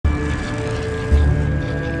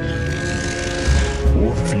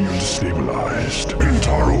Field stabilized.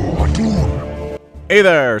 Intaro Adun. Hey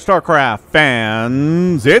there, StarCraft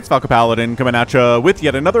fans! It's Falcon Paladin coming at you with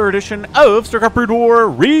yet another edition of StarCraft Brood War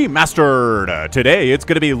Remastered. Today, it's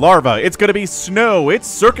going to be Larva, it's going to be Snow, it's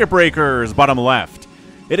Circuit Breakers, bottom left.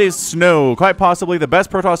 It is Snow, quite possibly the best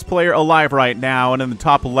Protoss player alive right now, and in the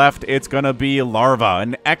top left, it's going to be Larva,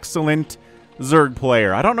 an excellent Zerg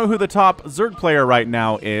player. I don't know who the top Zerg player right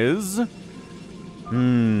now is.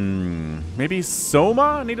 Maybe Soma?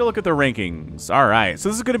 I need to look at the rankings. Alright, so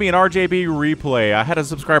this is going to be an RJB replay. I had a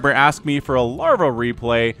subscriber ask me for a Larva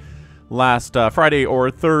replay last Friday or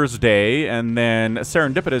Thursday, and then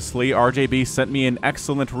serendipitously, RJB sent me an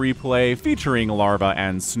excellent replay featuring Larva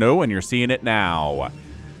and Snow, and you're seeing it now.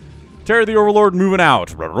 Terry the Overlord moving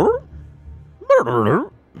out.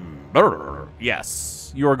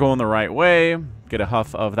 Yes, you are going the right way. Get a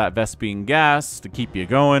huff of that Vespene gas to keep you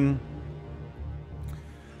going.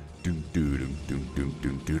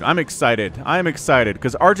 I'm excited. I'm excited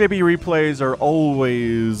because RJB replays are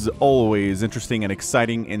always interesting and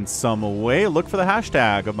exciting in some way. Look for the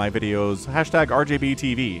hashtag of my videos, hashtag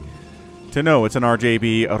RJBTV, to know it's an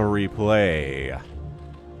RJB replay.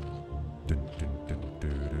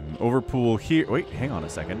 Overpool here. Wait, hang on a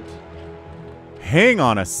second. Hang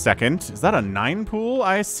on a second. Is that a 9 pool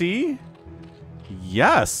I see?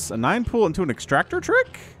 Yes, a 9 pool into an extractor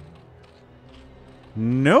trick?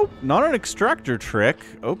 Nope, not an extractor trick.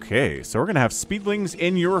 Okay, so we're going to have speedlings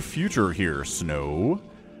in your future here, Snow.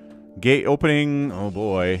 Gate opening, oh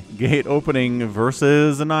boy. Gate opening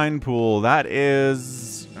versus a 9 pool. That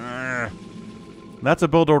is... that's a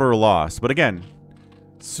build order loss. But again,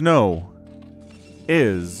 Snow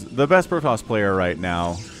is the best Protoss player right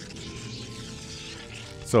now.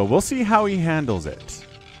 So we'll see how he handles it.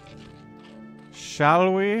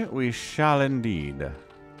 Shall we? We shall indeed.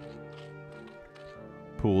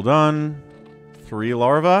 Pool done. 3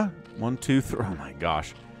 larva. 1, 2, 3. Oh my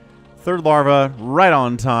gosh. 3rd larva right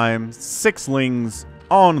on time. 6 lings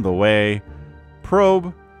on the way.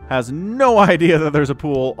 Probe has no idea that there's a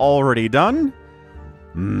pool already done.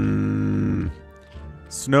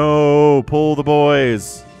 Snow, pull the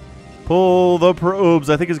boys. Pull the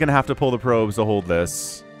probes. I think he's going to have to pull the probes to hold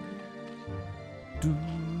this.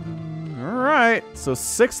 Alright, so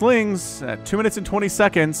 6 lings at 2 minutes and 20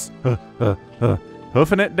 seconds.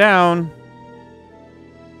 Hoofing it down.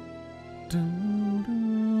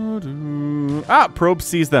 Ah, probe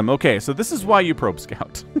sees them. Okay, so this is why you probe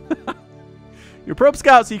scout. You probe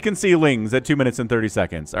scout so you can see lings at 2 minutes and 30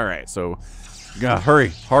 seconds. All right, so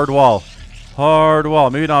hurry. Hard wall. Hard wall.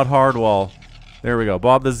 Maybe not hard wall. There we go.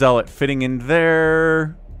 Bob the Zealot fitting in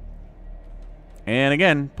there. And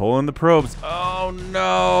again, pulling the probes. Oh,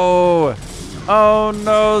 no. Oh,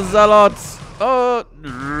 no, Zealots. Oh,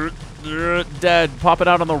 dead. Popping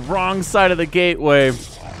out on the wrong side of the gateway.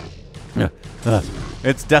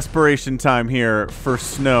 It's desperation time here for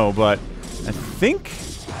Snow, but I think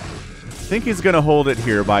he's going to hold it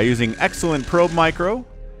here by using excellent probe micro,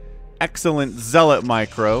 excellent zealot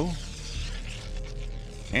micro,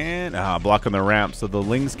 and blocking the ramp so the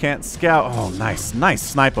lings can't scout. Oh, nice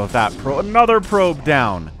snipe of that probe. Another probe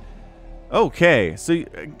down. Okay, so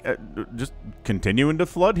just continuing to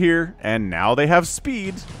flood here, and now they have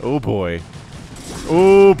speed. Oh boy.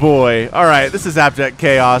 Oh boy. All right, this is abject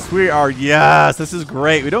chaos. Yes, this is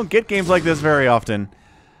great. We don't get games like this very often.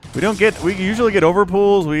 We usually get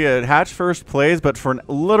overpools, we get hatch first plays, but for an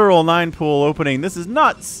literal 9 pool opening, this is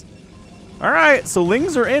nuts. All right, so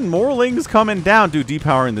lings are in. More lings coming down. Dude,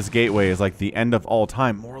 depowering this gateway is like the end of all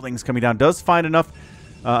time. More lings coming down. Does find enough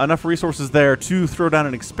resources there to throw down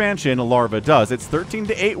an expansion. Larva does. It's 13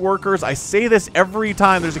 to 8 workers. I say this every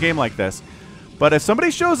time there's a game like this. But if somebody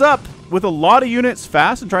shows up with a lot of units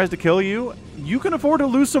fast and tries to kill you, you can afford to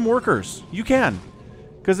lose some workers. You can.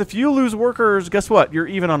 Because if you lose workers, guess what? You're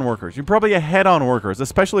even on workers. You're probably ahead on workers,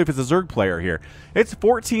 especially if it's a Zerg player here. It's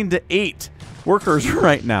 14 to 8 workers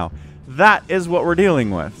right now. That is what we're dealing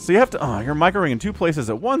with. So you have to... oh, you're microing in 2 places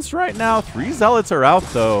at once right now. 3 zealots are out,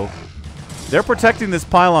 though. They're protecting this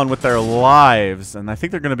pylon with their lives, and I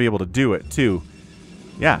think they're going to be able to do it, too.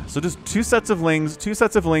 Yeah, so just 2 sets of lings, 2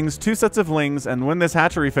 sets of lings, 2 sets of lings, and when this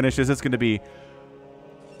hatchery finishes, it's going to be...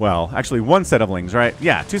 well, actually 1 set of lings, right?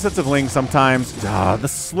 Yeah, 2 sets of lings sometimes. The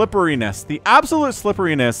slipperiness, the absolute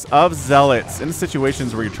slipperiness of zealots in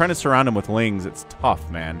situations where you're trying to surround them with lings. It's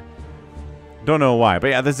tough, man. Don't know why.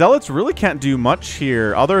 But yeah, the zealots really can't do much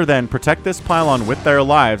here other than protect this pylon with their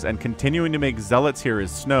lives, and continuing to make zealots here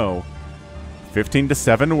is Snow. 15 to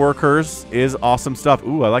 7 workers is awesome stuff.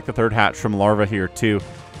 Ooh, I like the 3rd hatch from Larva here, too.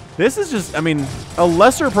 This is just, I mean, a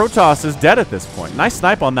lesser Protoss is dead at this point. Nice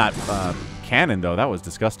snipe on that cannon, though. That was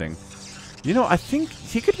disgusting. You know, I think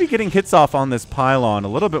he could be getting hits off on this pylon a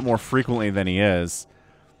little bit more frequently than he is.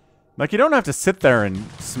 Like, you don't have to sit there and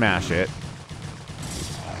smash it.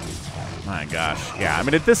 My gosh. Yeah, I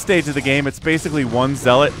mean, at this stage of the game, it's basically one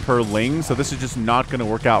zealot per ling, so this is just not going to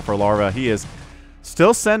work out for Larva. He is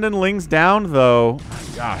still sending lings down, though.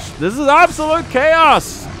 My gosh, this is absolute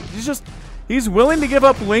chaos. He's willing to give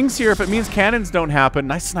up lings here if it means cannons don't happen.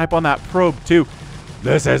 Nice snipe on that probe, too.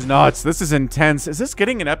 This is nuts. This is intense. Is this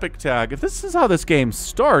getting an epic tag? If this is how this game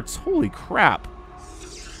starts, holy crap.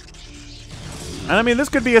 And I mean, this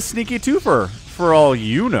could be a sneaky twofer for all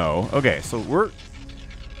you know. Okay, so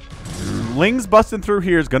lings busting through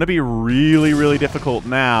here is going to be really, really difficult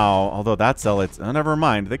now. Although that zealots, oh, never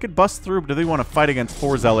mind. They could bust through, but do they want to fight against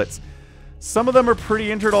 4 zealots? Some of them are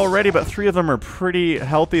pretty injured already, but 3 of them are pretty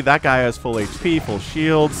healthy. That guy has full HP, full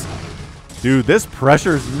shields. Dude, this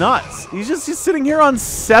pressure's nuts. He's sitting here on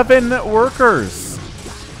 7 workers.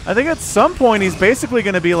 I think at some point he's basically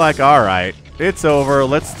going to be like, all right, it's over.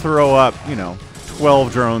 Let's throw up, you know,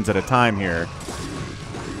 12 drones at a time here.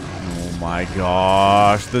 Oh my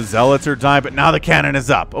gosh, the zealots are dying, but now the cannon is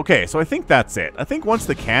up. Okay, so I think that's it. I think once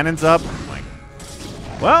the cannon's up,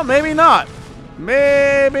 well, maybe not.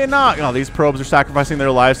 Maybe not. Oh, these probes are sacrificing their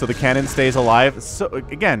lives so the cannon stays alive. So,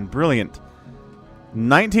 again, brilliant.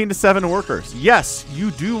 19 to 7 workers. Yes,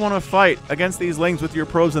 you do want to fight against these lings with your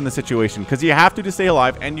probes in this situation because you have to stay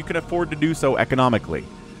alive and you can afford to do so economically.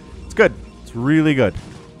 It's good. It's really good.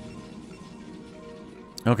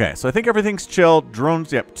 Okay, so I think everything's chill.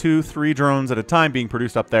 Drones, yep, 2, 3 drones at a time being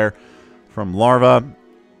produced up there from Larva.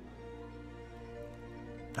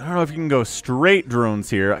 I don't know if you can go straight drones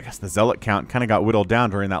here. I guess the zealot count kind of got whittled down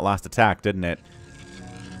during that last attack, didn't it?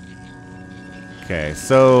 Okay,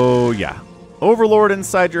 so yeah. Overlord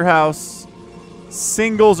inside your house.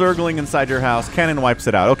 Single Zergling inside your house. Cannon wipes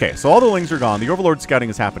it out. Okay, so all the lings are gone. The Overlord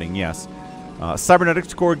scouting is happening, yes.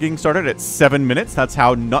 Cybernetics core getting started at 7 minutes. That's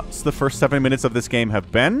how nuts the first 7 minutes of this game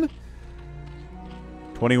have been.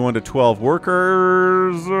 21 to 12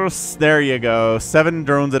 workers. There you go. 7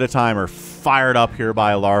 drones at a time are fired up here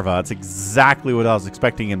by Larva. That's exactly what I was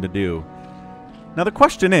expecting him to do. Now the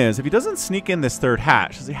question is, if he doesn't sneak in this 3rd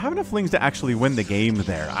hatch, does he have enough lings to actually win the game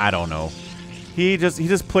there? I don't know. He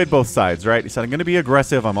just played both sides, right? He said, I'm going to be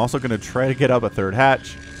aggressive. I'm also going to try to get up a 3rd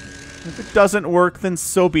hatch. If it doesn't work, then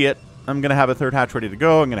so be it. I'm going to have a 3rd hatch ready to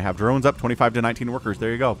go. I'm going to have drones up, 25 to 19 workers. There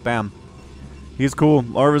you go. Bam. He's cool.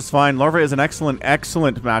 Larva's fine. Larva is an excellent,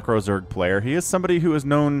 excellent macro Zerg player. He is somebody who is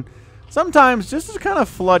known sometimes just to kind of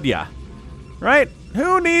flood ya. Right?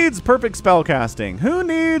 Who needs perfect spellcasting? Who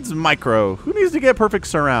needs micro? Who needs to get perfect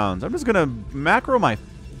surrounds? I'm just going to macro my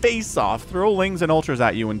face off, throw lings and ultras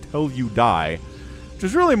at you until you die. Which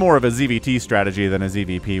is really more of a ZVT strategy than a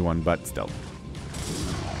ZVP one, but still.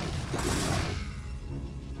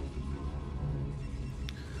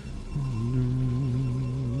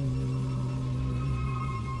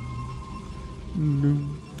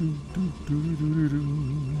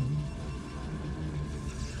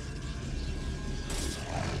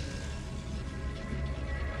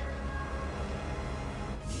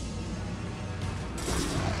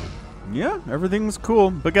 Yeah, everything's cool.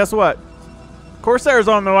 But guess what? Corsair's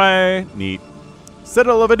on the way. Neat.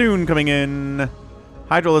 Citadel of Adun coming in.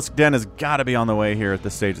 Hydralisk Den has got to be on the way here at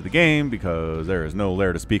this stage of the game because there is no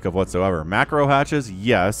lair to speak of whatsoever. Macro hatches,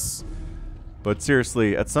 yes. But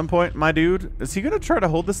seriously, at some point, my dude, is he going to try to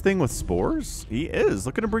hold this thing with spores? He is.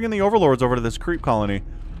 Looking to bring in the Overlords over to this creep colony.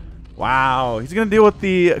 Wow. He's going to deal with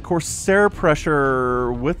the Corsair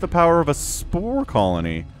pressure with the power of a spore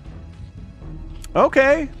colony.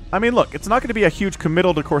 Okay. I mean, look, it's not going to be a huge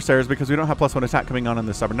committal to Corsairs because we don't have +1 attack coming on in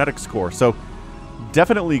the Cybernetics core. So,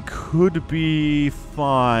 definitely could be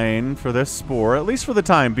fine for this spore, at least for the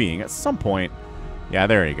time being. At some point, yeah,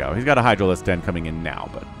 there you go. He's got a Hydralisk Den coming in now,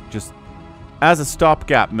 but just as a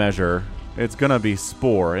stopgap measure, it's going to be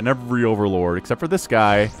spore in every Overlord, except for this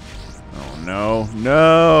guy. Oh, no.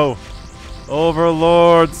 No!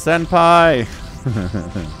 Overlord Senpai!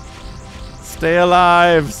 Stay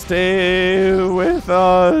alive! Stay with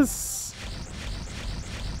us!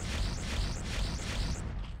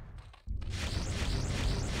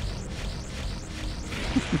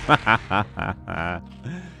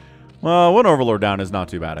 Well, one Overlord down is not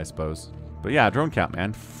too bad, I suppose. But yeah, drone count,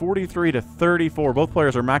 man. 43 to 34. Both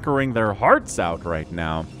players are macroing their hearts out right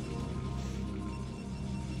now.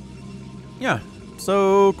 Yeah.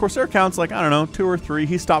 So, Corsair counts like, I don't know, 2 or 3.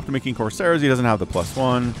 He stopped making Corsairs. He doesn't have the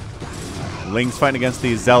 +1. Ling's fighting against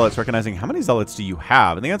these Zealots, recognizing how many Zealots do you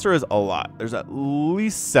have? And the answer is a lot. There's at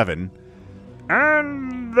least 7.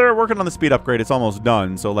 And they're working on the speed upgrade. It's almost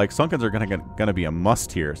done. So, like, Sunkens are gonna be a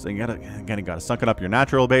must here. So, you gotta sunken up your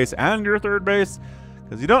natural base and your third base.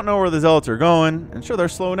 Because you don't know where the Zealots are going. And sure, they're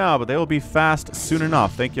slow now, but they will be fast soon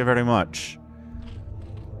enough. Thank you very much.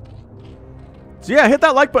 So yeah, hit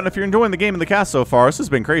that like button if you're enjoying the game and the cast so far. This has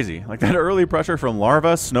been crazy. Like that early pressure from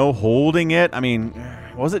Larva, Snow holding it. I mean,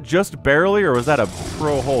 was it just barely or was that a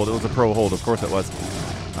pro hold? It was a pro hold. Of course it was.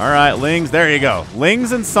 All right, Lings, there you go.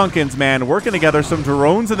 Lings and Sunkens, man, working together. Some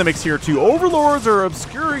drones in the mix here too. Overlords are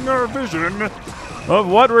obscuring our vision of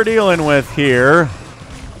what we're dealing with here.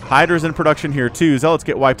 Hydra's in production here too. Zealots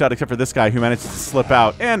get wiped out except for this guy who managed to slip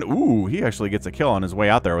out. And, ooh, he actually gets a kill on his way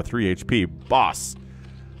out there with 3 HP. Boss.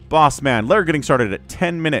 Boss man. Lair getting started at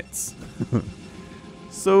 10 minutes.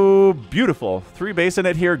 So beautiful. 3 base in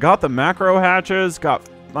it here. Got the macro hatches. Got,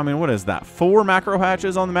 I mean, what is that? 4 macro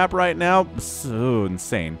hatches on the map right now. So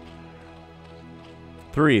insane.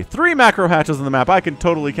 3 macro hatches on the map. I can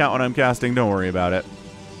totally count when I'm casting. Don't worry about it.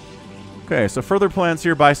 Okay, so further plans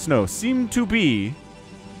here by Snow seem to be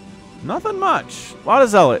nothing much. A lot of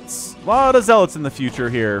Zealots. A lot of Zealots in the future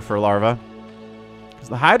here for Larva.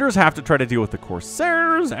 The Hydras have to try to deal with the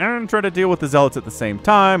Corsairs and try to deal with the Zealots at the same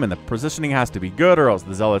time, and the positioning has to be good or else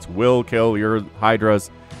the Zealots will kill your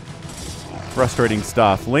Hydras. Frustrating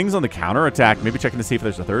stuff. Ling's on the counter-attack, maybe checking to see if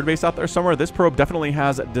there's a third base out there somewhere. This probe definitely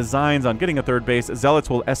has designs on getting a third base. Zealots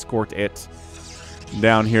will escort it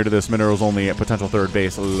down here to this minerals-only potential third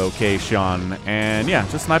base location. And yeah,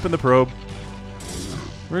 just sniping the probe.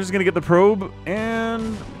 We're just going to get the probe,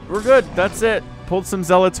 and we're good. That's it. Pulled some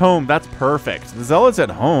Zealots home. That's perfect. The Zealots at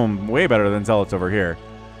home, way better than Zealots over here.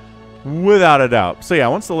 Without a doubt. So yeah,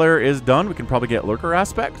 once the lair is done, we can probably get Lurker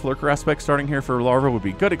Aspect. Lurker Aspect starting here for Larva would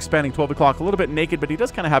be good. Expanding 12 o'clock, a little bit naked, but he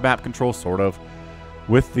does kind of have map control, sort of,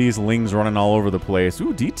 with these Lings running all over the place.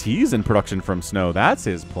 Ooh, DT's in production from Snow. That's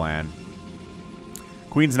his plan.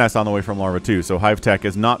 Queen's Nest on the way from Larva too, so Hive Tech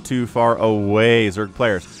is not too far away, Zerg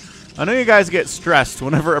players. I know you guys get stressed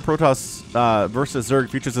whenever a Protoss versus Zerg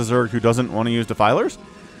features a Zerg who doesn't want to use Defilers.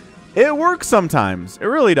 It works sometimes. It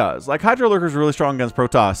really does. Like, Hydra Lurker's really strong against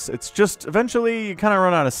Protoss. It's just, eventually, you kind of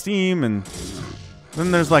run out of steam, and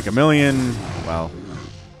then there's like a million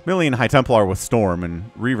High Templar with Storm and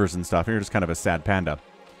Reavers and stuff, and you're just kind of a sad panda.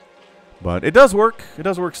 But it does work. It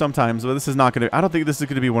does work sometimes, but this is not going to... I don't think this is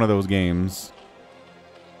going to be one of those games.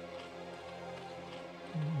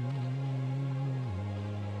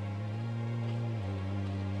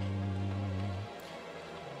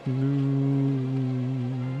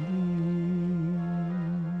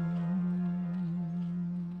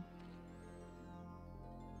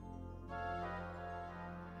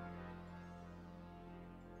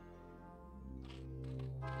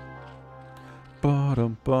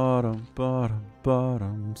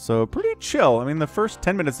 Bottom. So pretty chill. I mean, the first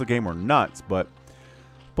 10 minutes of the game were nuts, but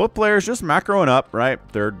both players just macroing up, right?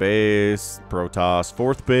 Third base, Protoss,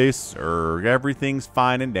 fourth base, everything's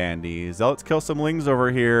fine and dandy. Zealots kill some Lings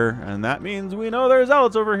over here, and that means we know there's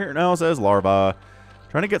Zealots over here now, says Larva.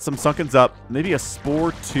 Trying to get some Sunkens up. Maybe a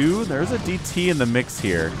Spore too. There's a DT in the mix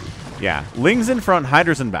here. Yeah, Lings in front,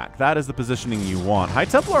 Hydras in back. That is the positioning you want. High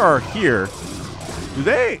Templar are here. Do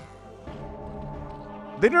they...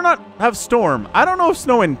 They do not have Storm. I don't know if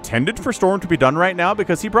Snow intended for Storm to be done right now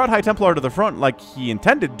because he brought High Templar to the front like he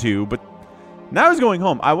intended to, but now he's going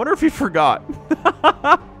home. I wonder if he forgot.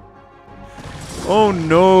 Oh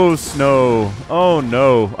no, Snow. Oh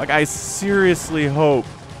no. Like, I seriously hope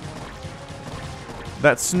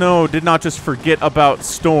that Snow did not just forget about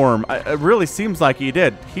Storm. It really seems like he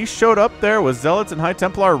did. He showed up there with Zealots and High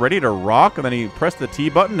Templar ready to rock, and then he pressed the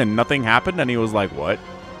T button and nothing happened, and he was like, what?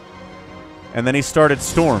 And then he started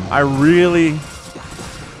Storm. I really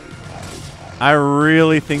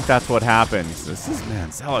think that's what happens. This is,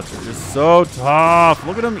 man, Zealots are just so tough.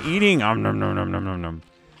 Look at them eating. Nom, nom, nom, nom, nom, nom.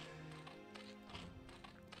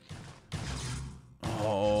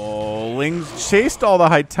 Oh, Lings chased all the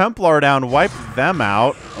High Templar down, wiped them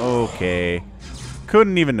out. Okay.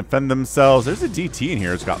 Couldn't even defend themselves. There's a DT in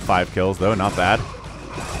here. It's got 5 kills, though. Not bad.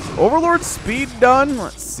 Overlord speed done?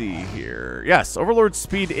 Let's see here. Yes, Overlord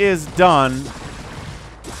speed is done.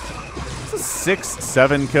 It's a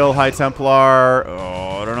 6-7 kill High Templar.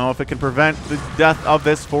 Oh, I don't know if it can prevent the death of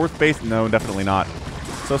this fourth base. No, definitely not.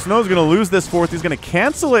 So Snow's going to lose this fourth. He's going to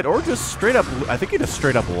cancel it or just straight up... I think he just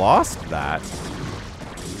straight up lost that.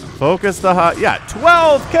 Focus the... yeah,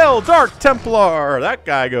 12 kill Dark Templar. That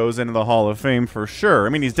guy goes into the Hall of Fame for sure. I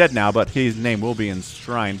mean, he's dead now, but his name will be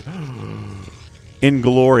enshrined in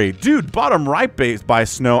glory. Dude, bottom right base by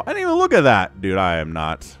Snow. I didn't even look at that. Dude, I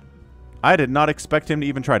did not expect him to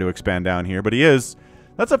even try to expand down here, but he is.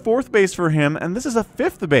 That's a 4th base for him, and this is a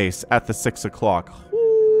 5th base at the 6 o'clock.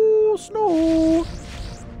 Oh, snow.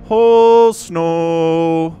 Oh,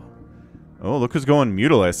 snow. Oh, look who's going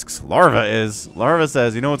Mutalisks. Larva is. Larva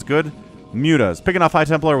says, you know what's good? Mutas. Picking off High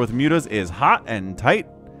Templar with Mutas is hot and tight.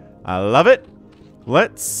 I love it.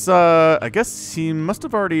 Let's, I guess he must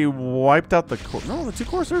have already wiped out the... No, the 2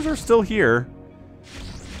 Corsairs are still here.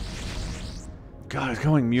 God, it's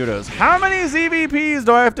going Mutas. How many ZVPs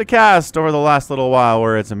do I have to cast over the last little while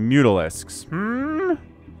where it's Mutalisks?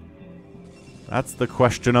 That's the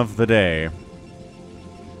question of the day.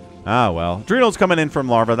 Ah, well. Adrenal's coming in from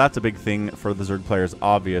Larva. That's a big thing for the Zerg players,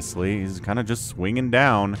 obviously. He's kind of just swinging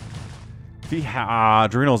down.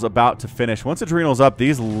 Adrenal's about to finish. Once Adrenal's up,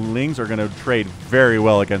 these Lings are going to trade very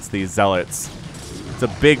well against these Zealots. It's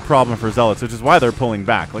a big problem for Zealots, which is why they're pulling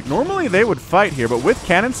back. Like, normally they would fight here, but with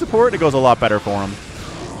cannon support, it goes a lot better for them.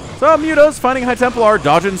 So, Mutas finding High Templar,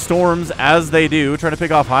 dodging storms as they do, trying to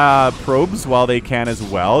pick off probes while they can as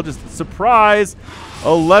well. Just surprise,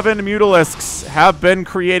 11 Mutalisks have been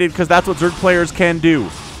created because that's what Zerg players can do.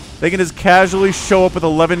 They can just casually show up with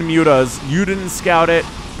 11 Mutas. You didn't scout it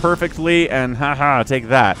perfectly, and haha, take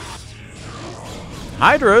that.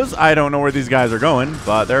 Hydras, I don't know where these guys are going,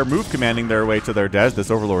 but they're move commanding their way to their deaths. This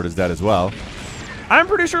Overlord is dead as well. I'm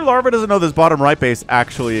pretty sure Larva doesn't know this bottom right base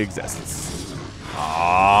actually exists.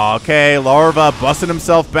 Okay, Larva busting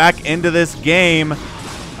himself back into this game.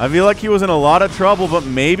 I feel like he was in a lot of trouble, but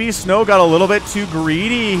maybe Snow got a little bit too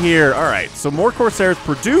greedy here. All right, so more Corsairs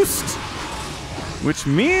produced, which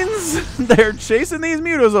means they're chasing these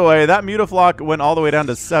Mutas away. That Mutaflock went all the way down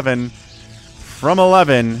to 7 from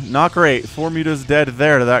 11. Not great. 4 Mutas dead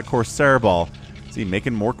there to that Corsair ball. Is he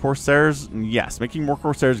making more Corsairs? Yes, making more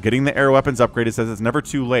Corsairs, getting the air weapons upgraded. Says it's never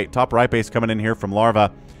too late. Top right base coming in here from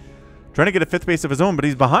Larva. Trying to get a 5th base of his own, but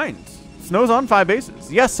he's behind. Snow's on 5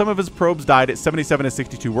 bases. Yes, some of his probes died at 77 to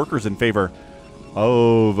 62 workers in favor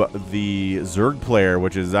of the Zerg player,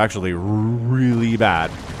 which is actually really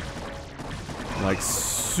bad. Like,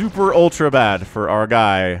 super ultra bad for our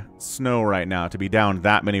guy, Snow, right now, to be down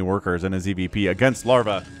that many workers in a ZVP against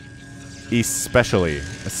Larva, especially.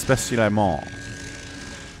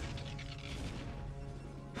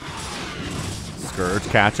 Scourge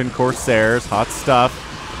catching Corsairs, hot stuff.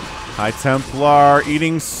 High Templar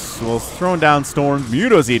eating, well, throwing down storms.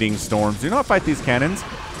 Muta's eating storms. Do not fight these cannons.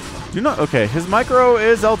 Do not, okay, his micro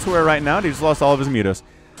is elsewhere right now. He just lost all of his Mutas.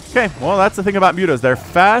 Okay, well, that's the thing about Mutas. They're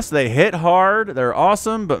fast, they hit hard, they're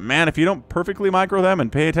awesome, but man, if you don't perfectly micro them and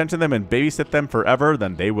pay attention to them and babysit them forever,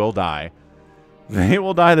 then they will die. They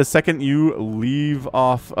will die the second you leave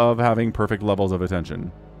off of having perfect levels of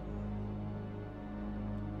attention.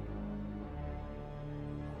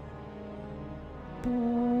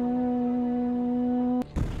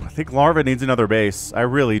 I think Larva needs another base. I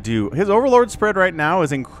really do. His Overlord spread right now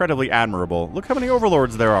is incredibly admirable. Look how many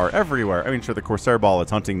Overlords there are everywhere. I mean, sure, the Corsair ball is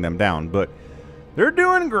hunting them down, but they're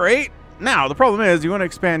doing great. Now, the problem is, you want to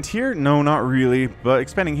expand here? No, not really. But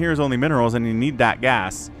expanding here is only minerals, and you need that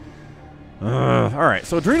gas. Alright,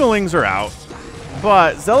 so Adrenalings are out.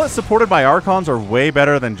 But Zealots supported by Archons are way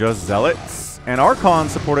better than just Zealots. And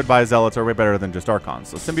Archons supported by Zealots are way better than just Archons.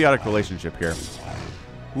 So, symbiotic relationship here.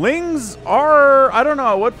 Lings are... I don't know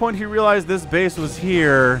at what point he realized this base was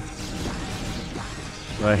here.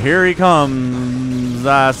 But here he comes.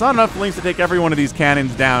 It's not enough Lings to take every one of these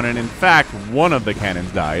cannons down. And in fact, one of the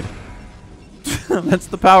cannons died. That's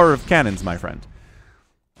the power of cannons, my friend.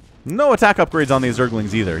 No attack upgrades on these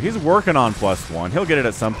Zerglings either. He's working on +1. He'll get it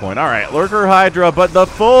at some point. All right, Lurker Hydra, but the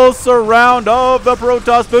full surround of the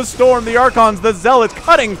Protoss, the Storm, the Archons, the Zealots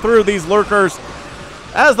cutting through these Lurkers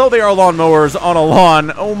as though they are lawnmowers on a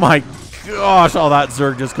lawn. Oh my gosh, all that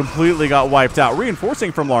Zerg just completely got wiped out.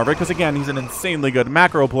 Reinforcing from Larva, because again, he's an insanely good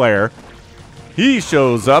macro player. He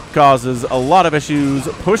shows up, causes a lot of issues,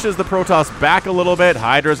 pushes the Protoss back a little bit.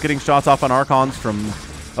 Hydra's getting shots off on Archons from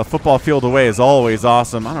a football field away is always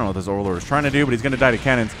awesome. I don't know what this Overlord is trying to do, but he's going to die to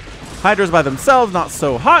cannons. Hydras by themselves, not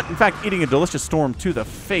so hot. In fact, eating a delicious storm to the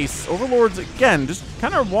face. Overlords, again, just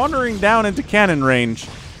kind of wandering down into cannon range.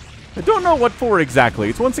 I don't know what for exactly.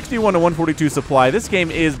 It's 161 to 142 supply. This game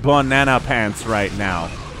is banana pants right now.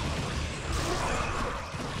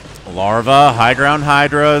 Larva, high ground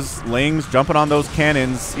Hydras, Lings jumping on those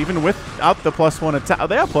cannons, even without the +1 attack. Oh,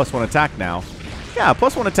 they have +1 attack now. Yeah,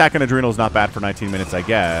 +1 attack and Adrenal is not bad for 19 minutes, I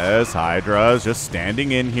guess. Hydras just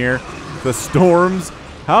standing in here. The storms.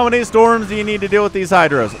 How many storms do you need to deal with these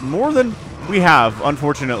Hydras? More than we have,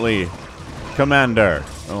 unfortunately. Commander.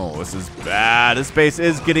 Oh, this is bad. This base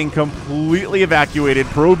is getting completely evacuated.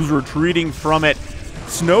 Probes retreating from it.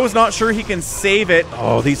 Snow's not sure he can save it.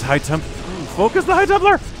 Oh, these High Templar. Focus the High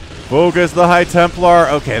Templar. Focus the High Templar.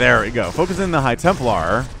 Okay, there we go. Focus in the High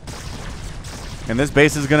Templar. And this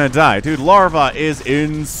base is going to die. Dude, Larva is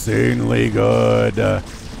insanely good.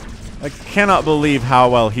 I cannot believe how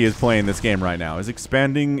well he is playing this game right now. He's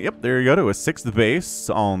expanding. Yep, there you go to a 6th base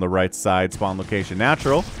on the right side. Spawn location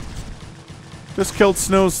natural. Just killed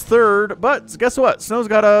Snow's 3rd, but guess what? Snow's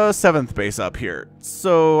got a 7th base up here.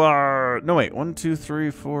 So, no wait, 1, 2,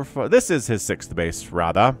 3, 4, 5. This is his 6th base,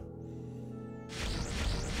 rather.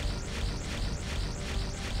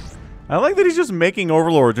 I like that he's just making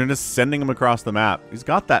overlords and just sending them across the map. He's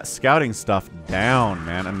got that scouting stuff down,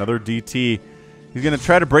 man. Another DT. He's going to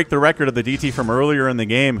try to break the record of the DT from earlier in the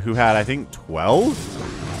game, who had, I think,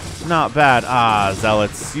 12? Not bad. Ah,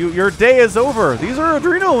 Zealots. Your day is over. These are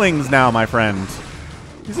Adrenalings now, my friend.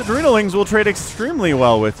 These Adrenalings will trade extremely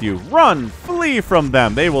well with you. Run! Flee from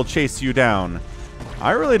them. They will chase you down.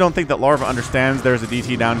 I really don't think that Larva understands there's a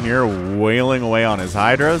DT down here wailing away on his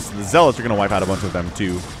Hydras. The Zealots are going to wipe out a bunch of them,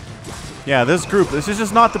 too. Yeah, this group, this is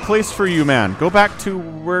just not the place for you, man. Go back to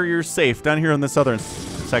where you're safe, down here in the southern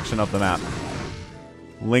section of the map.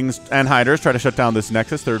 Lings and Hydras try to shut down this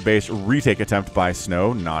Nexus. 3rd base retake attempt by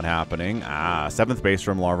Snow. Not happening. 7th base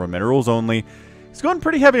from Larva. Minerals only. He's going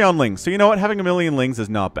pretty heavy on Lings. So you know what? Having a million Lings is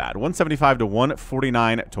not bad. 175 to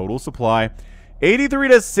 149 total supply. 83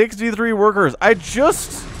 to 63 workers.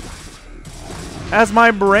 As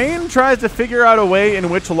my brain tries to figure out a way in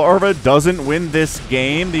which Larva doesn't win this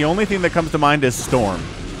game, the only thing that comes to mind is Storm.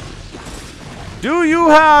 Do you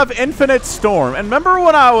have Infinite Storm? And remember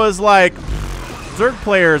when I was like, Zerg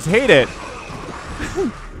players hate it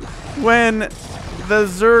when the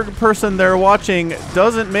Zerg person they're watching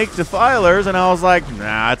doesn't make Defilers, and I was like,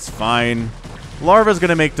 nah, it's fine. Larva's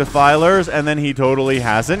gonna make Defilers, and then he totally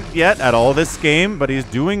hasn't yet at all this game, but he's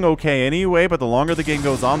doing okay anyway. But the longer the game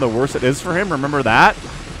goes on, the worse it is for him. Remember that?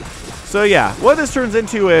 So yeah, what this turns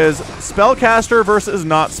into is Spellcaster versus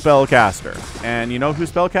not Spellcaster. And you know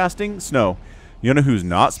who's spellcasting? Snow. You know who's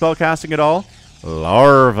not spellcasting at all?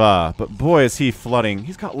 Larva. But boy, is he flooding.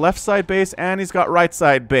 He's got left side base and he's got right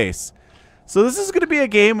side base. So this is going to be a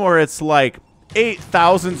game where it's like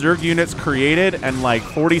 8,000 Zerg units created and like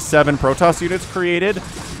 47 Protoss units created,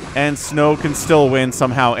 and Snow can still win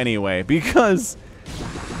somehow anyway, because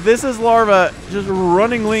this is Larva just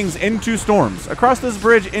running Lings into storms. Across this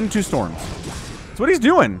bridge into storms. That's what he's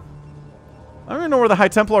doing. I don't even know where the High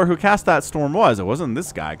Templar who cast that storm was. It wasn't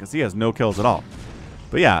this guy, because he has no kills at all.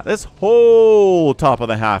 But yeah, this whole top of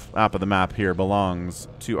the half of the map here belongs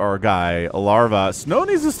to our guy, Larva. Snow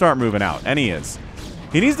needs to start moving out, and he is.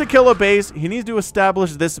 He needs to kill a base. He needs to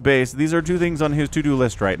establish this base. These are 2 things on his to-do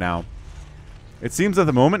list right now. It seems at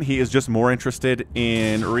the moment he is just more interested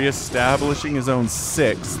in reestablishing his own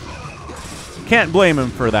 6th. Can't blame him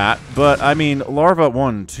for that, but I mean, Larva,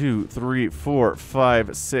 1, 2, 3, 4,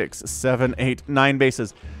 5, 6, 7, 8, 9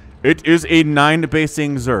 bases. It is a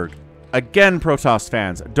 9-basing Zerg. Again, Protoss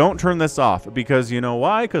fans, don't turn this off, because you know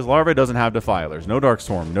why? Because Larva doesn't have Defilers, no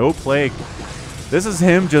Darkstorm, no Plague. This is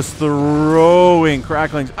him just throwing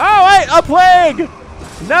cracklings. Oh, wait, a Plague!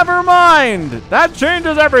 Never mind. That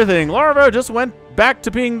changes everything. Larva just went back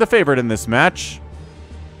to being the favorite in this match.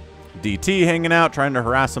 DT hanging out, trying to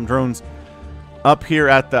harass some drones up here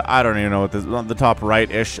at the, I don't even know what this, on the top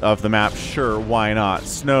right-ish of the map. Sure, why not?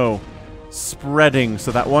 Snow spreading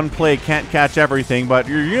so that one Plague can't catch everything, but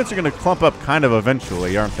your units are going to clump up kind of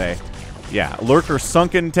eventually, aren't they? Yeah, Lurker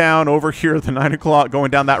sunken town over here at the 9 o'clock.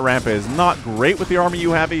 Going down that ramp is not great with the army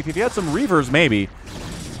you have. If you had some Reavers, maybe.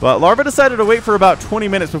 But Larva decided to wait for about 20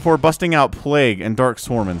 minutes before busting out Plague and Dark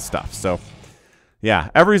Swarm and stuff. So, yeah,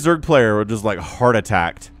 every Zerg player was just like heart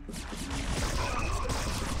attacked.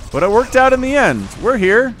 But it worked out in the end. We're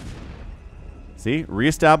here. See,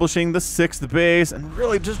 reestablishing the 6th base and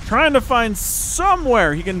really just trying to find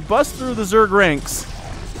somewhere he can bust through the Zerg ranks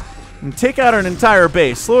and take out an entire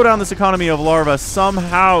base. Slow down this economy of Larva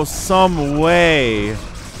somehow, some way. I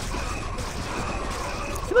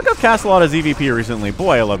feel like I've cast a lot of ZVP recently.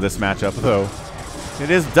 Boy, I love this matchup, though. It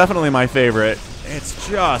is definitely my favorite. It's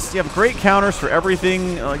just, you have great counters for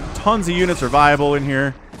everything. Like, tons of units are viable in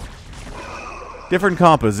here. Different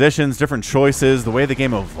compositions, different choices, the way the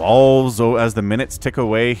game evolves as the minutes tick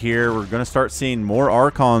away here. We're going to start seeing more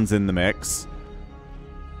Archons in the mix.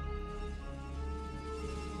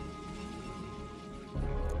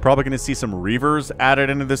 Probably going to see some Reavers added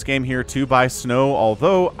into this game here too by Snow,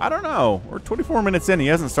 although, I don't know. We're 24 minutes in, he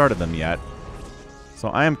hasn't started them yet. So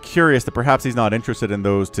I am curious that perhaps he's not interested in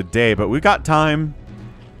those today, but we've got time.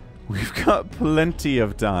 We've got plenty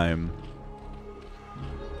of time.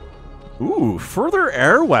 Ooh, further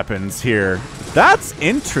air weapons here. That's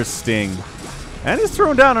interesting. And he's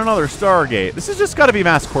thrown down another Stargate. This has just got to be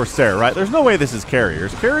Mass Corsair, right? There's no way this is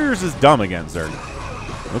Carriers. Carriers is dumb against Zerg.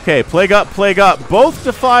 Okay, Plague Up, Plague Up. Both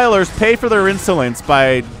Defilers pay for their insolence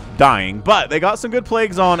by dying, but they got some good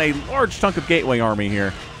Plagues on a large chunk of Gateway army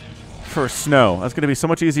here for Snow. That's going to be so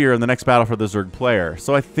much easier in the next battle for the Zerg player.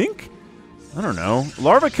 So I think, I don't know,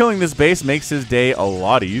 Larva killing this base makes his day a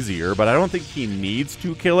lot easier, but I don't think he needs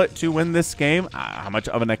to kill it to win this game. How much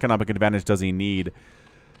of an economic advantage does he need?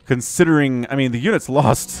 Considering, I mean, the unit's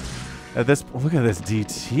lost at this. Look at this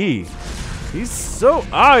DT. He's so,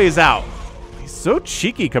 he's out. He's so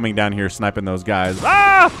cheeky coming down here, sniping those guys.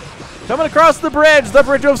 Coming across the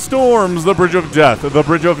bridge of storms, the bridge of death, the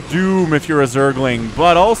bridge of doom if you're a Zergling,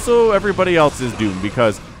 but also everybody else is doomed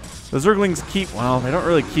because the Zerglings keep, well, they don't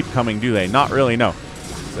really keep coming, do they? Not really, no.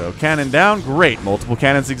 So cannon down, great. Multiple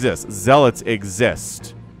cannons exist. Zealots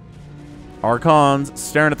exist. Archons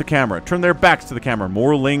staring at the camera. Turn their backs to the camera.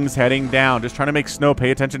 More Lings heading down. Just trying to make Snow pay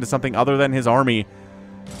attention to something other than his army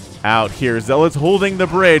out here. Zealots holding the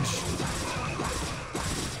bridge.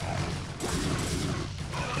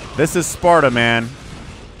 This is Sparta, man.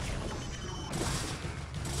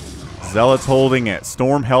 Zealots holding it.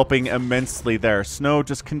 Storm helping immensely there. Snow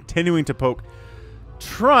just continuing to poke.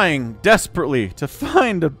 Trying desperately to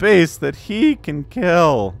find a base that he can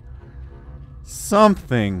kill.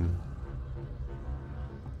 Something.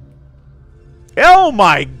 Oh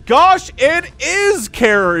my gosh, it is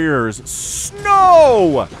Carriers!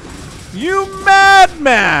 Snow! You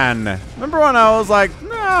madman! Remember when I was like,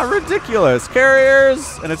 nah, ridiculous.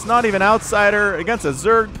 Carriers, and it's not even Outsider against a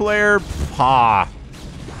Zerg player.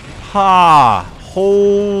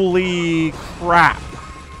 Holy crap.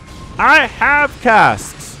 I have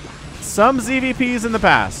cast some ZVPs in the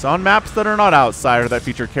past on maps that are not Outsider that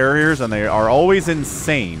feature Carriers, and they are always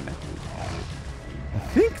insane. I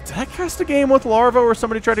think, did I cast a game with Larva where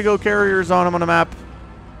somebody tried to go Carriers on him on a map?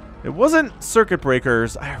 It wasn't Circuit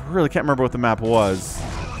Breakers. I really can't remember what the map was.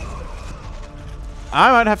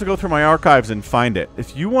 I might have to go through my archives and find it.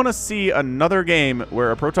 If you want to see another game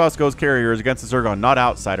where a Protoss goes Carriers against a Zerg on not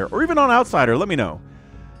Outsider, or even on Outsider, let me know.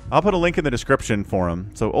 I'll put a link in the description for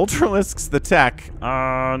him. So Ultralisk's the tech.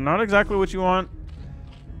 Not exactly what you want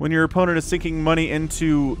when your opponent is sinking money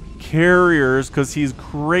into Carriers because he's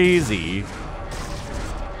crazy.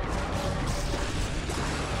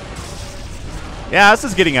 Yeah, this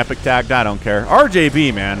is getting epic tagged. I don't care.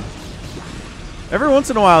 RJB, man. Every once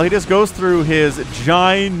in a while, he just goes through his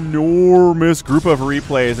ginormous group of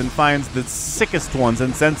replays and finds the sickest ones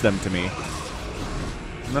and sends them to me.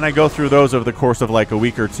 And then I go through those over the course of like a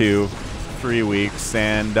week or two, 3 weeks,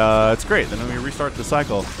 and it's great. Then we restart the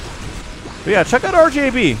cycle. But yeah, check out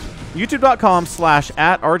RJB.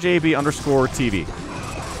 YouTube.com/@RJB_TV.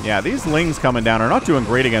 Yeah, these Lings coming down are not doing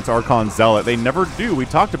great against Archon Zealot. They never do. We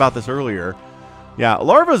talked about this earlier. Yeah,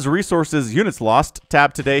 Larva's resources units lost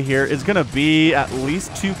tab today here is going to be at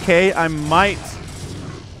least 2K.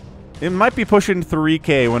 It might be pushing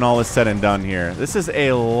 3K when all is said and done here. This is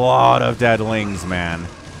a lot of dead Lings, man.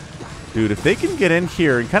 Dude, if they can get in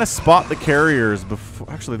here and kind of spot the Carriers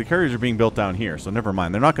before... Actually, the Carriers are being built down here, so never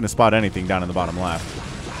mind. They're not going to spot anything down in the bottom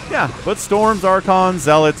left. Yeah, but Storms, Archons,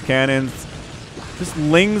 Zealots, Cannons. Just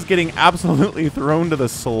Lings getting absolutely thrown to the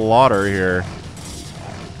slaughter here.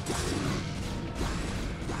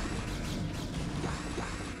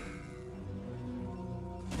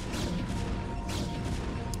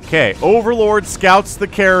 Okay, Overlord scouts the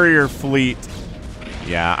Carrier fleet.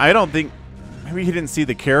 Yeah, I don't think... Maybe he didn't see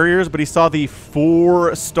the Carriers, but he saw the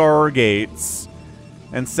 4 Stargates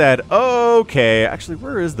and said, okay. Actually,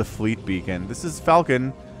 where is the fleet beacon? This is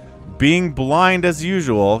Falcon being blind as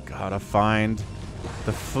usual. Gotta find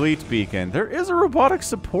the fleet beacon. There is a robotic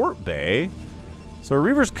support bay. So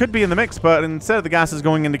Reavers could be in the mix, but instead the gas is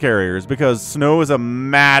going into Carriers because Snow is a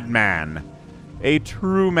madman. A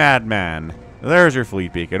true madman. There's your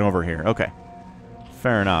fleet beacon over here. Okay.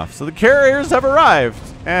 Fair enough. So the Carriers have arrived,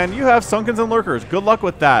 and you have Sunkens and Lurkers. Good luck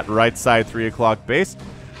with that right side 3 o'clock base.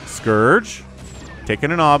 Scourge.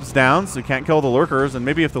 Taking an obs down, so you can't kill the Lurkers, and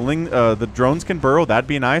maybe if the drones can burrow, that'd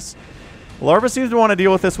be nice. Larva seems to want to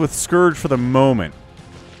deal with this with Scourge for the moment,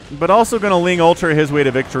 but also going to Ling Ultra his way to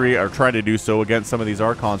victory, or try to do so against some of these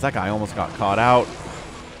Archons. That guy almost got caught out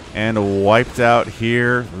and wiped out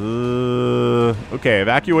here. Okay,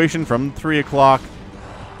 evacuation from 3 o'clock.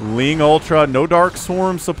 Ling Ultra, no Dark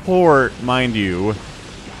Swarm support, mind you.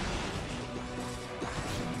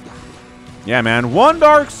 Yeah, man, 1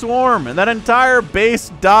 Dark Swarm, and that entire base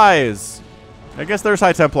dies. I guess there's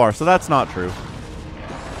High Templar, so that's not true.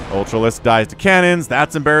 Ultralisk dies to cannons.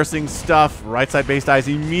 That's embarrassing stuff. Right side base dies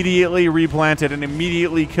immediately, replanted, and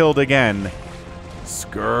immediately killed again.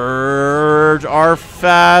 Scourge are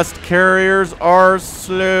fast. Carriers are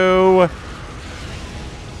slow.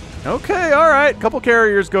 Okay, all right. Couple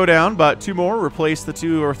carriers go down, but 2 more replace the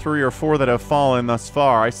 2 or 3 or 4 that have fallen thus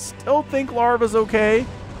far. I still think Larva's okay.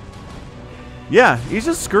 Yeah, he's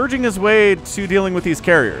just scourging his way to dealing with these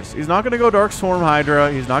carriers. He's not going to go Dark Swarm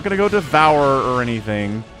Hydra. He's not going to go Devour or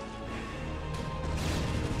anything.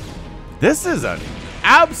 This is an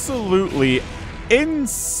absolutely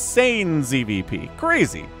insane ZVP.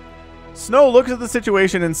 Crazy. Snow looks at the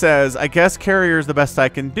situation and says, I guess carrier's the best I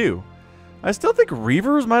can do. I still think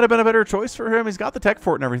Reavers might have been a better choice for him. He's got the tech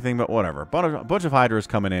fort and everything, but whatever. A bunch of Hydras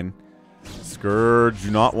coming in. Scourge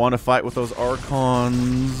do not want to fight with those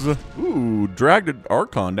Archons. Ooh, dragged an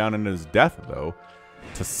Archon down into his death, though.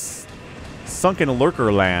 To sunken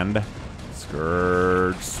lurker land.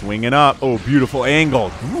 Scourge swinging up. Oh, beautiful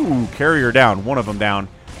angle. Ooh, carrier down. One of them down.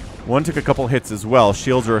 One took a couple hits as well.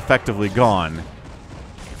 Shields are effectively gone.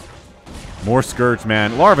 More Scourge,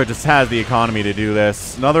 man. Larva just has the economy to do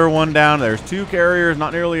this. Another one down. There's 2 carriers.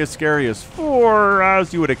 Not nearly as scary as 4,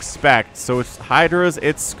 as you would expect. So it's Hydras,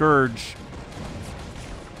 it's Scourge.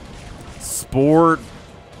 Spore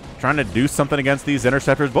trying to do something against these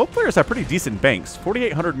Interceptors. Both players have pretty decent banks.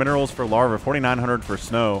 4,800 minerals for Larva, 4,900 for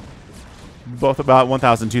Snow. Both about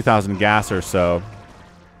 1,000, 2,000 gas or so.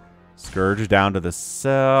 Scourge down to the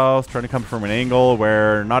south, trying to come from an angle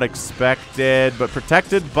where not expected, but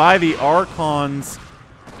protected by the Archons.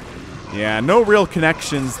 Yeah, no real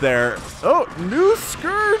connections there. Oh, new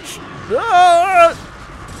Scourge! Ah!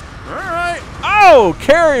 Alright. Oh,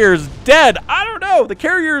 Carrier's dead. I don't know. The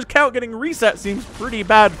Carrier's count getting reset seems pretty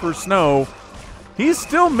bad for Snow. He's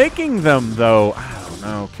still making them, though. I don't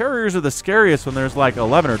know. Carriers are the scariest when there's like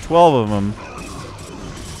 11 or 12 of them.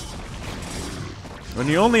 When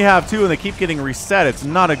you only have 2 and they keep getting reset, it's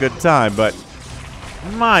not a good time, but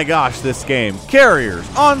my gosh, this game. Carriers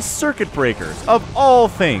on circuit breakers, of all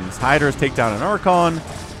things. Hydras take down an Archon.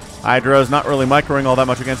 Hydra's not really microing all that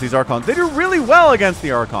much against these Archons. They do really well against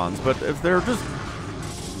the Archons, but if they're just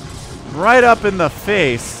right up in the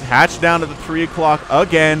face, hatch down to the 3 o'clock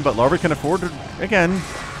again, but Larva can afford to, again,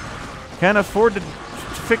 can't afford to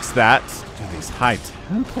fix that. Dude, these High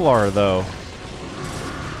Templar, though.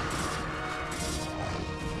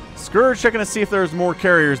 Scourge checking to see if there's more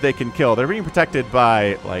carriers they can kill. They're being protected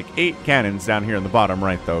by like 8 cannons down here in the bottom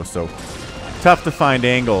right, though, so tough to find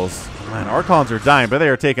angles. Man, Archons are dying, but they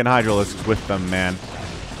are taking Hydralisks with them, man.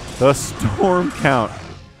 The storm count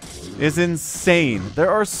is insane. There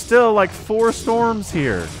are still like 4 storms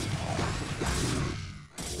here.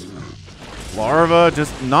 Larva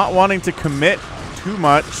just not wanting to commit too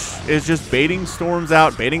much is just baiting storms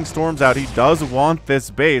out, baiting storms out. He does want this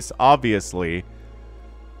base, obviously.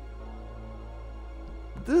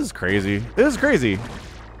 This is crazy. This is crazy.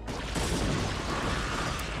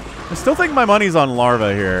 I still think my money's on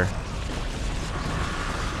Larva here.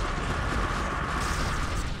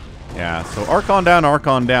 Yeah, so Archon down,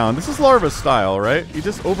 Archon down. This is Larva's style, right? He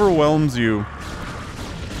just overwhelms you.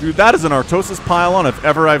 Dude, that is an Artosis pylon if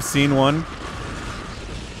ever I've seen one.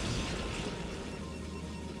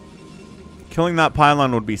 Killing that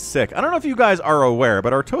pylon would be sick. I don't know if you guys are aware,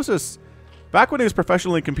 but Artosis, back when he was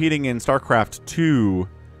professionally competing in StarCraft 2,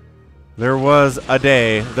 there was a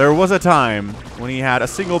day, there was a time when he had a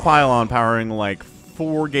single pylon powering like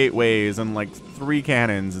 4 gateways and like 3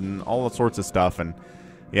 cannons and all sorts of stuff. And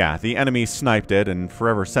yeah, the enemy sniped it, and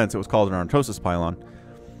forever since it was called an Artosis pylon.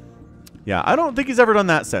 Yeah, I don't think he's ever done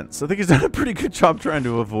that since. I think he's done a pretty good job trying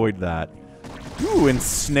to avoid that. Ooh, and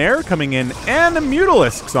Snare coming in, and the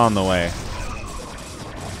Mutalisks on the way.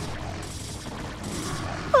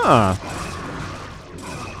 Huh.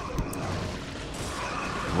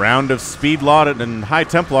 Round of Speed Lot and High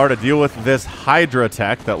Templar to deal with this Hydra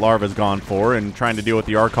tech that Larva's gone for, and trying to deal with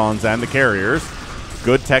the Archons and the Carriers.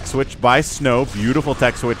 Good tech switch by Snow. Beautiful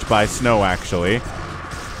tech switch by Snow, actually.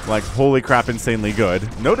 Like, holy crap, insanely good.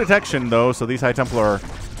 No detection, though, so these High Templar,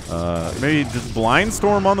 maybe just Blind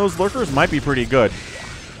Storm on those Lurkers might be pretty good.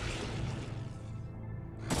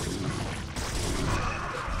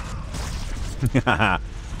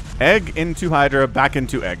 Egg into Hydra, back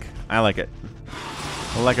into Egg. I like it.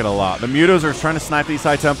 I like it a lot. The Mutos are trying to snipe these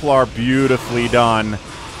High Templar. Beautifully done.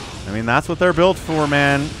 I mean, that's what they're built for,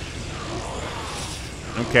 man.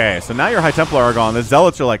 Okay, so now your High Templar are gone. The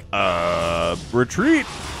Zealots are like, retreat.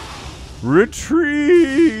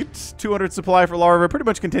 Retreat. 200 supply for Larva, pretty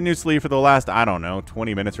much continuously for the last, I don't know,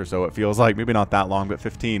 20 minutes or so it feels like. Maybe not that long, but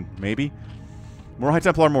 15, maybe. More High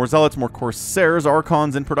Templar, more Zealots, more Corsairs.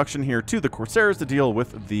 Archons in production here, too. The Corsairs to deal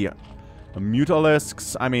with the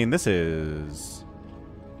Mutalisks. I mean, this is...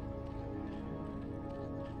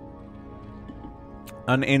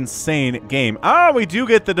 An insane game. Ah, we do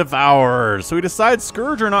get the Devourers. So we decide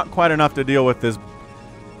Scourge are not quite enough to deal with this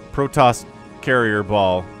Protoss carrier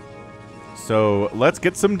ball. So let's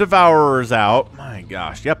get some Devourers out. My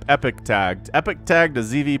gosh. Yep, epic tagged. Epic tagged a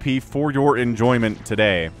ZVP for your enjoyment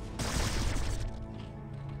today.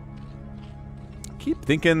 Keep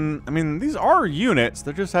thinking, I mean, these are units.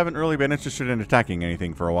 They just haven't really been interested in attacking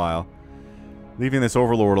anything for a while. Leaving this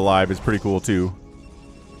Overlord alive is pretty cool too.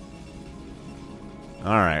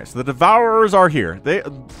 Alright, so the Devourers are here. They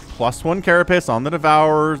 +1 Carapace on the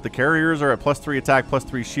Devourers. The Carriers are at +3 attack,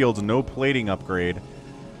 +3 shields, no plating upgrade.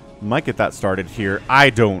 Might get that started here. I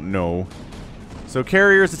don't know. So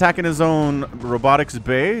Carriers attacking his own robotics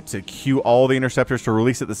bay to cue all the interceptors to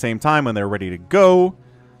release at the same time when they're ready to go.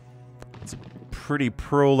 It's a pretty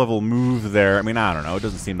pro-level move there. I mean, I don't know. It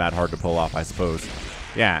doesn't seem that hard to pull off, I suppose.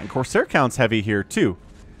 Yeah, and Corsair count's heavy here too.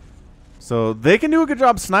 So they can do a good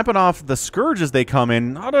job sniping off the Scourge as they come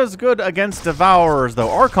in. Not as good against Devourers,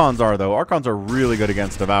 though. Archons are, though. Archons are really good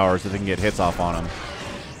against Devourers if they can get hits off on them.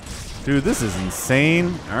 Dude, this is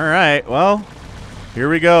insane. All right, well, here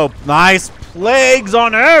we go. Nice plagues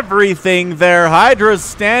on everything there. Hydra's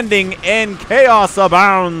standing in chaos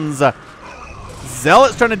abounds.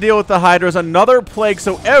 Zealot's trying to deal with the Hydras. Another plague,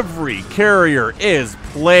 so every carrier is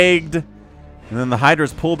plagued. And then the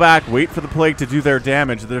Hydras pull back, wait for the plague to do their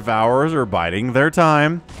damage. The Devourers are biding their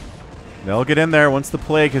time. They'll get in there once the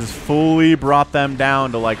plague has fully brought them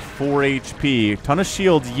down to like 4 HP. Ton of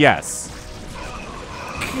shields, yes.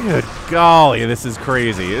 Good golly, this is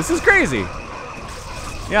crazy. This is crazy.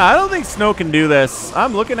 Yeah, I don't think Snow can do this.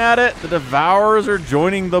 I'm looking at it. The Devourers are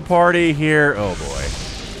joining the party here. Oh, boy.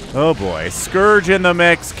 Oh, boy. Scourge in the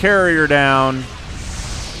mix. Carrier down.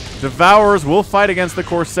 Devourers will fight against the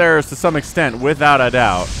Corsairs to some extent, without a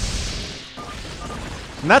doubt.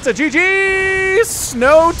 And that's a GG!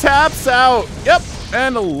 Snow taps out. Yep,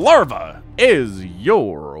 and Larva is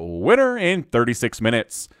your winner in 36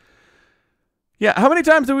 minutes. Yeah, how many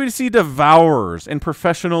times do we see Devourers in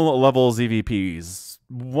professional level ZVPs?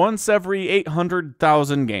 Once every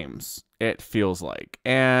 800,000 games, it feels like.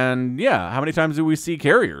 And yeah, how many times do we see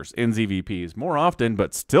Carriers in ZVPs? More often,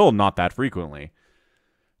 but still not that frequently.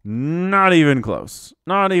 Not even close.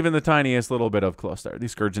 Not even the tiniest little bit of close there.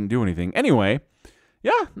 These Scourge didn't do anything. Anyway,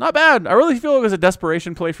 yeah, not bad. I really feel it was a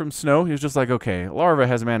desperation play from Snow. He was just like, okay, Larva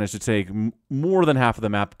has managed to take more than half of the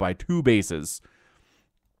map by 2 bases.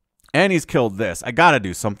 And he's killed this. I gotta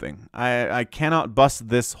do something. I cannot bust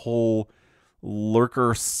this whole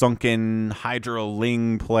Lurker sunken Hydra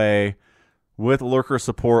Ling play with Lurker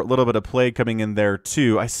support, a little bit of plague coming in there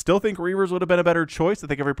too. I still think Reavers would have been a better choice. I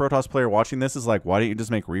think every Protoss player watching this is like, why don't you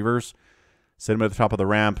just make Reavers? Sit them at the top of the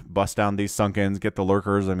ramp, bust down these Sunkens, get the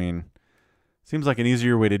Lurkers. I mean, seems like an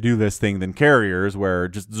easier way to do this thing than Carriers, where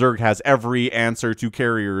just Zerg has every answer to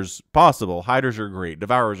Carriers possible. Hydras are great.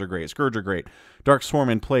 Devourers are great. Scourge are great. Dark Swarm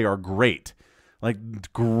and Plague are great.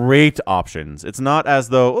 Like, great options. It's not as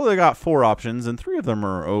though, oh, they got 4 options and 3 of them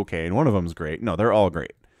are okay and 1 of them's great. No, they're all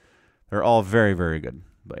great. They're all very, very good.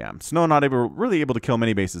 But yeah, Snow not really able to kill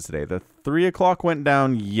many bases today. The 3 o'clock went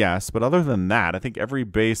down, yes. But other than that, I think every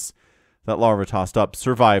base that Larva tossed up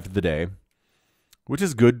survived the day. Which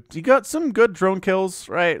is good. He got some good drone kills,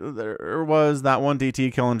 right? There was that one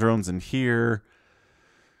DT killing drones in here.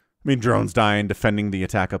 I mean, drones dying, defending the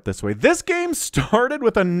attack up this way. This game started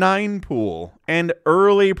with a 9 pool and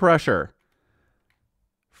early pressure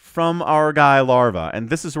from our guy Larva. And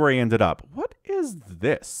this is where he ended up. What is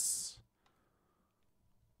this?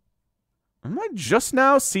 Am I just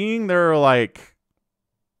now seeing there are, like,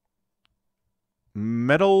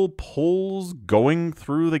 metal poles going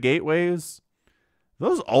through the gateways?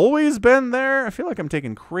 Those always been there? I feel like I'm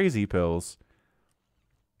taking crazy pills.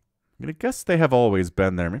 I'm going to guess they have always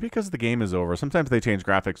been there. Maybe because the game is over. Sometimes they change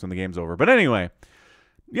graphics when the game's over. But anyway,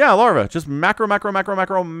 yeah, Larva. Just macro.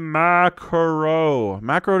 Macroed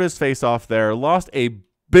his face off there. Lost 1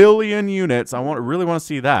 billion units. I really want to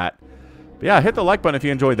see that. But yeah, hit the like button if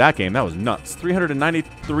you enjoyed that game. That was nuts.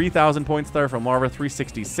 393,000 points there from Larva.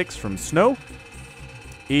 366 from Snow.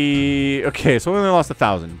 Okay, so we only lost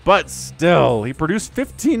 1,000. But still, he produced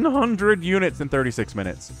 1,500 units in 36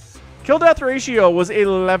 minutes. Kill death ratio was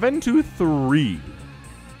 11-3.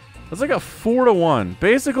 That's like a 4-1.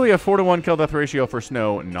 Basically a 4-1 kill death ratio for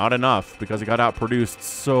Snow. Not enough because he got outproduced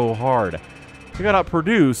so hard. He got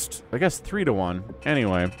outproduced, I guess, 3-1.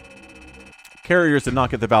 Anyway, Carriers did not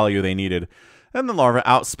get the value they needed. And the Larva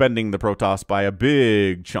outspending the Protoss by a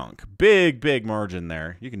big chunk. Big margin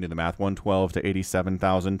there. You can do the math. 112 to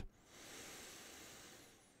 87,000.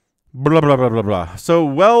 Blah, blah, blah, blah, blah. So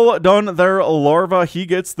well done there, Larva. He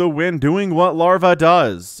gets the win doing what Larva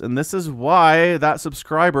does. And this is why that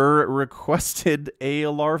subscriber requested a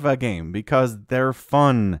Larva game. Because they're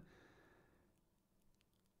fun.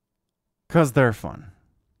 Because they're fun.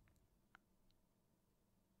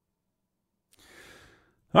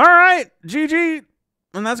 All right, GG.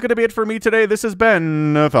 And that's going to be it for me today. This has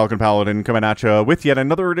been Falcon Paladin coming at you with yet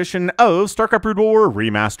another edition of StarCraft Brood War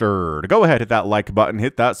Remastered. Go ahead, hit that like button,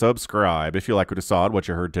 hit that subscribe if you like what you saw, what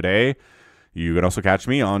you heard today. You can also catch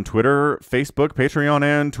me on Twitter, Facebook, Patreon,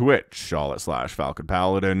 and Twitch, all at /Falcon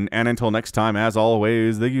Paladin. And until next time, as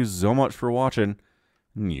always, thank you so much for watching.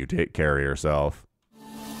 You take care of yourself.